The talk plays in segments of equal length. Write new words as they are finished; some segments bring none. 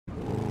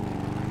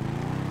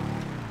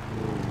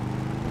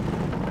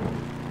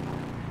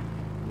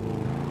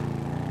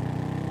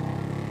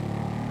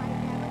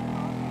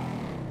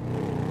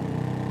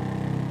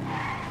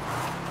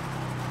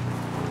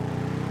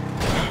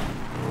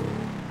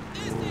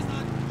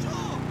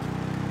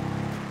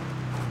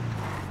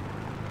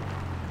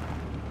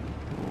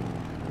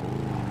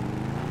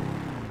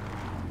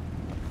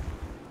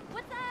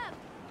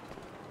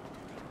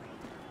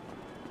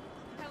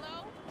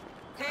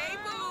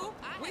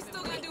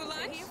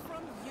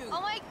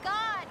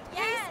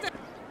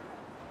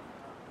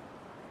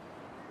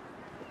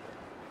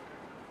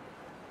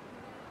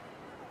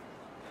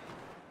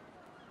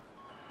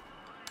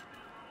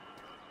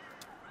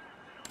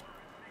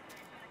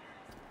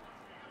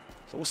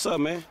So what's up,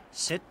 man?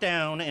 Sit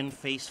down and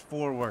face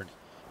forward.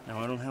 Now,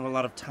 I don't have a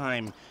lot of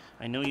time.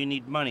 I know you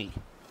need money.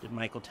 Did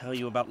Michael tell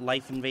you about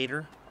Life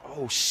Invader?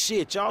 Oh,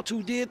 shit, y'all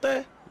two did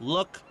that?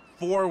 Look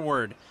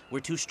forward.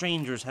 We're two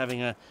strangers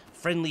having a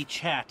friendly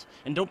chat,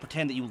 and don't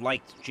pretend that you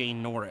liked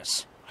Jane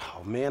Norris.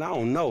 Oh, man, I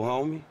don't know,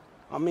 homie.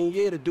 I mean,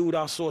 yeah, the dude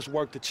outsourced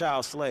work to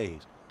child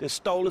slaves, then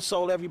stole and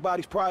sold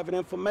everybody's private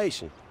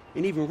information,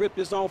 and even ripped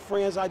his own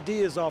friends'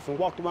 ideas off and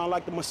walked around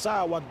like the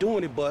Messiah while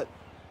doing it, but,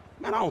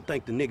 man, I don't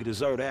think the nigga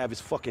deserved to have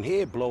his fucking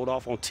head blowed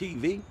off on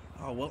TV.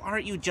 Oh, well,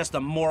 aren't you just a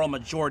moral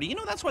majority? You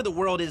know, that's why the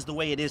world is the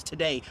way it is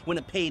today, when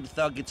a paid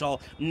thug gets all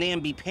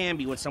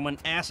namby-pamby when someone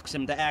asks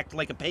him to act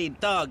like a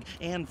paid thug,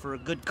 and for a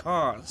good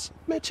cause.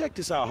 Man, check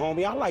this out,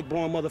 homie. I like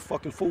blowing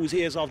motherfucking fools'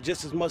 heads off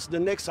just as much as the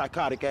next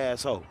psychotic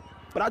asshole.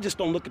 But I just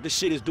don't look at the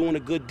shit as doing a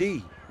good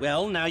deed.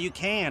 Well, now you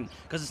can,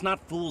 because it's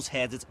not fools'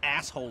 heads, it's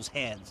assholes'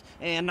 heads.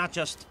 And not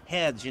just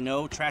heads, you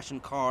know,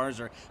 trashing cars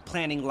or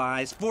planning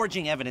lies,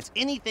 forging evidence,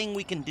 anything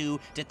we can do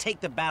to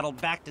take the battle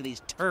back to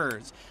these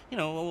turds. You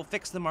know, we'll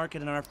fix the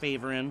market in our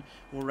favor and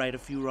we'll right a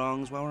few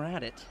wrongs while we're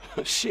at it.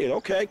 Shit,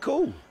 okay,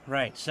 cool.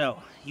 Right,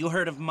 so, you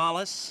heard of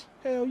Mollis?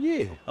 Hell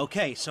yeah.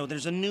 Okay, so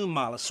there's a new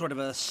mollusk, sort of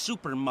a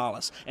super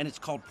mollusk, and it's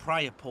called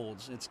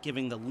Priapods. It's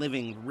giving the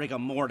living rigor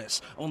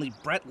mortis. Only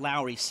Brett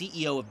Lowry,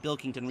 CEO of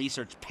Bilkington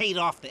Research, paid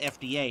off the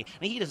FDA,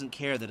 and he doesn't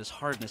care that his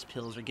hardness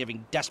pills are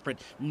giving desperate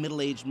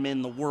middle-aged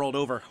men the world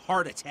over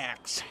heart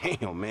attacks.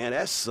 Damn, man,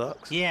 that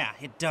sucks. Yeah,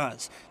 it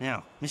does.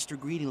 Now, Mr.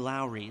 Greedy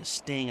Lowry is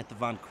staying at the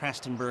Von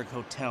Krastenberg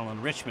Hotel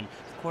in Richmond.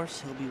 Of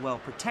course, he'll be well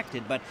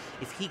protected, but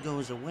if he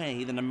goes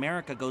away, then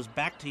America goes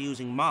back to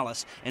using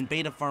mollusks, and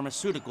Beta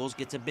Pharmaceuticals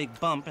gets a big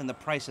bump in the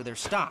price of their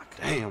stock.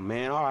 Damn,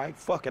 man, all right,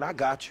 fuck it, I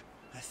got you.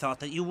 I thought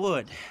that you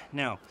would.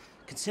 Now,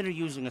 consider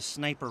using a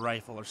sniper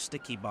rifle or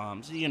sticky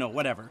bombs. You know,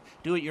 whatever.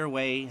 Do it your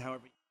way,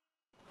 however...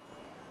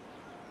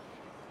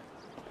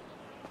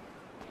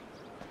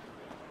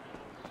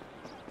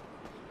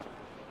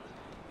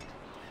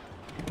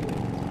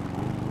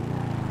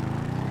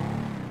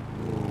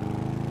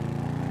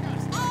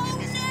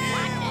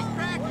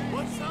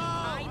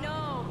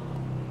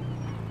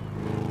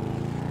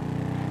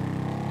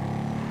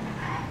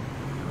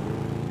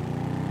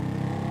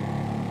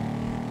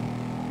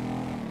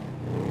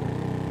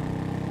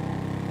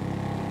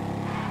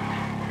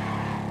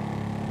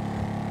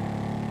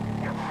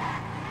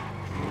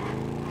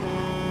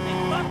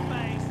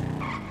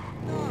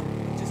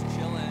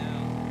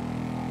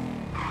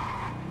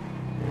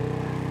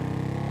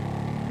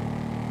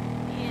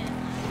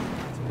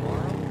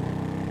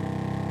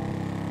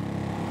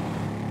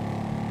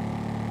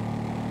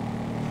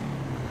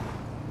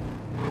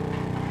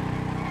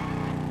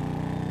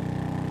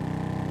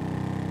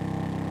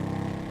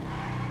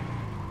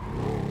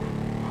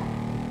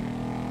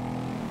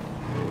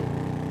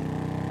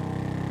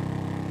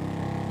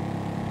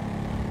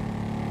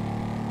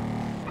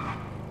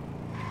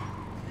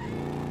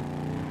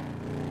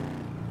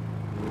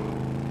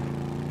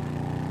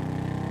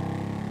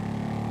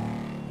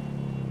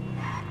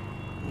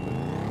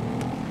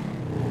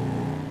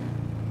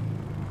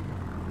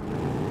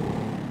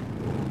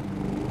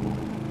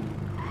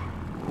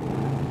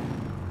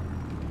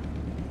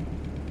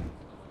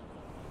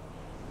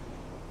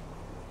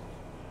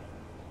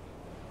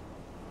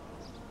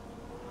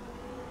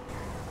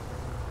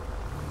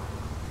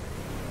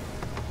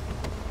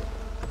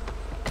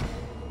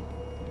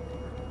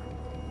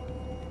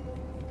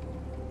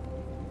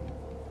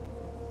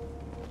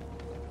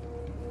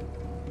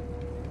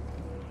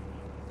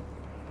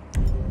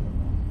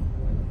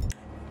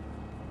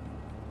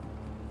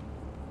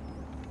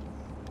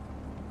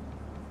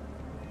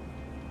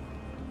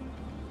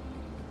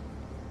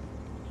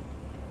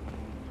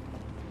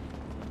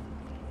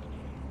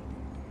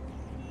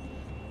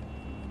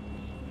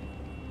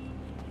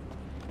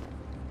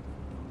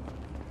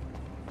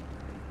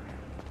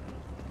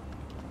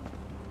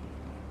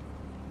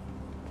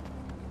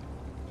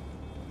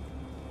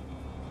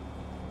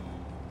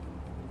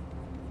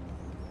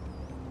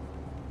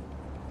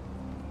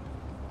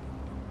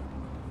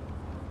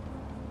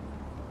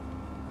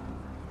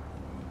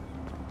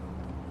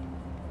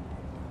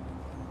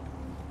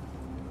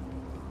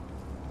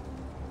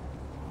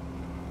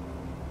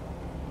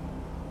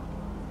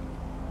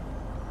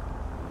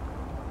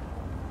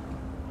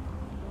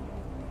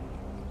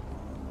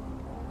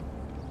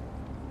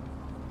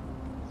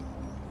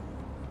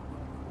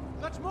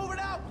 Let's move it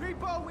out,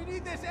 people! We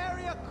need this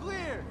area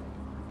cleared!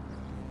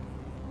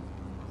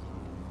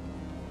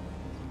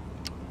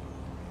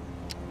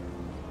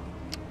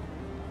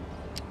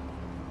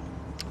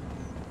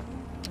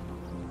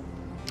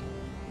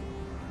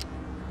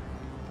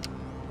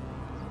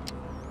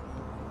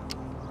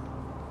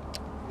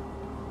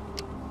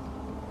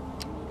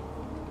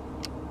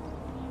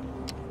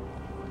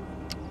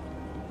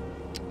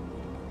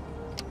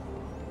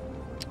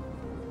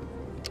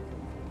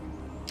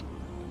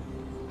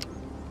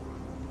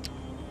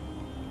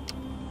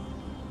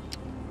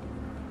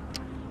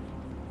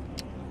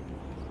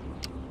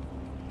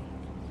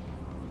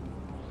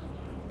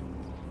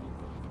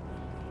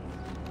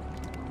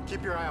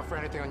 Keep your eye out for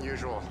anything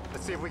unusual.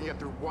 Let's see if we can get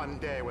through one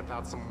day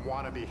without some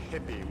wannabe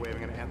hippie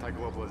waving an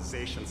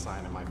anti-globalization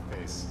sign in my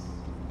face.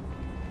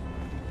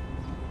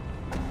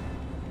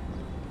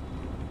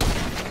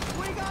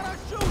 We got a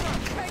shooter!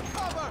 Take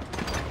cover!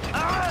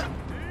 I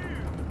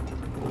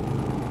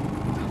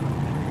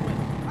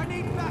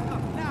need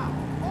backup now!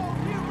 All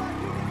nearby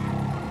units!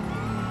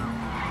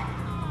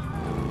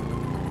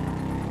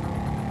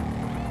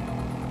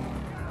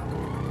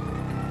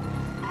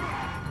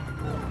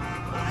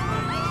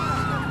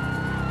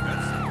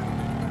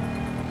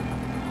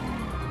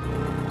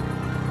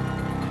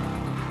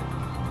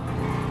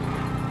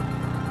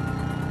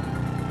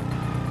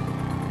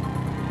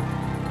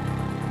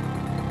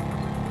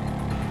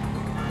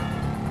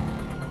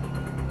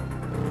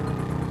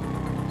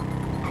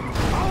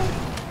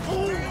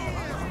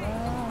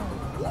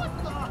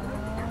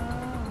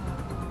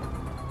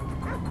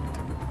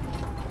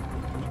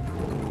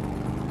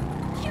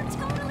 You're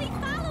totally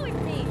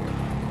following me!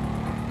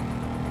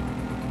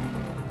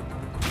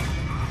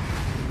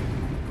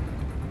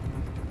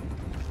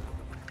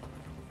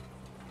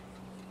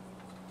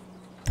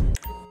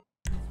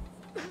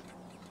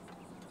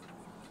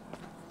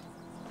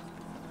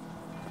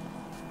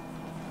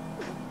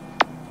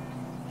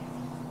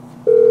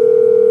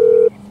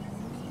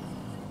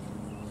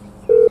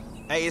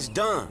 Hey, it's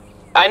done.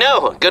 I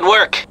know. Good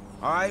work.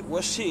 All right,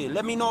 well, shit,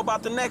 let me know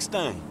about the next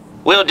thing.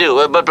 Will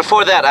do, but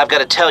before that, I've got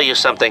to tell you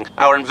something.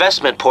 Our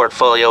investment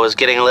portfolio is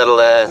getting a little,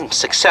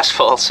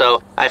 successful,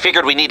 so I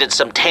figured we needed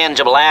some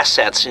tangible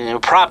assets,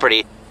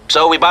 property.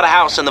 So we bought a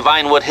house in the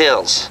Vinewood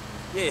Hills.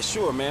 Yeah,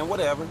 sure, man,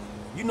 whatever.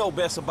 You know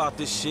best about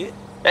this shit.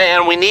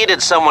 And we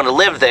needed someone to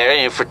live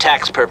there for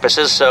tax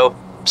purposes, so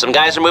some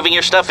guys are moving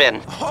your stuff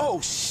in. Oh,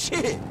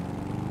 shit.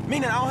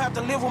 Meaning I don't have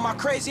to live with my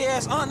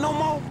crazy-ass aunt no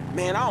more?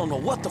 Man, I don't know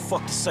what the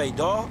fuck to say,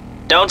 dawg.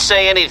 Don't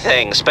say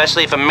anything,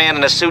 especially if a man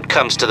in a suit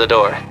comes to the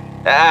door.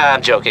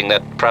 I'm joking.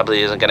 That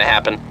probably isn't gonna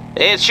happen.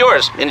 It's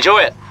yours. Enjoy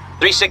it.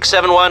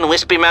 3671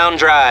 Wispy Mound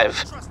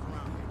Drive.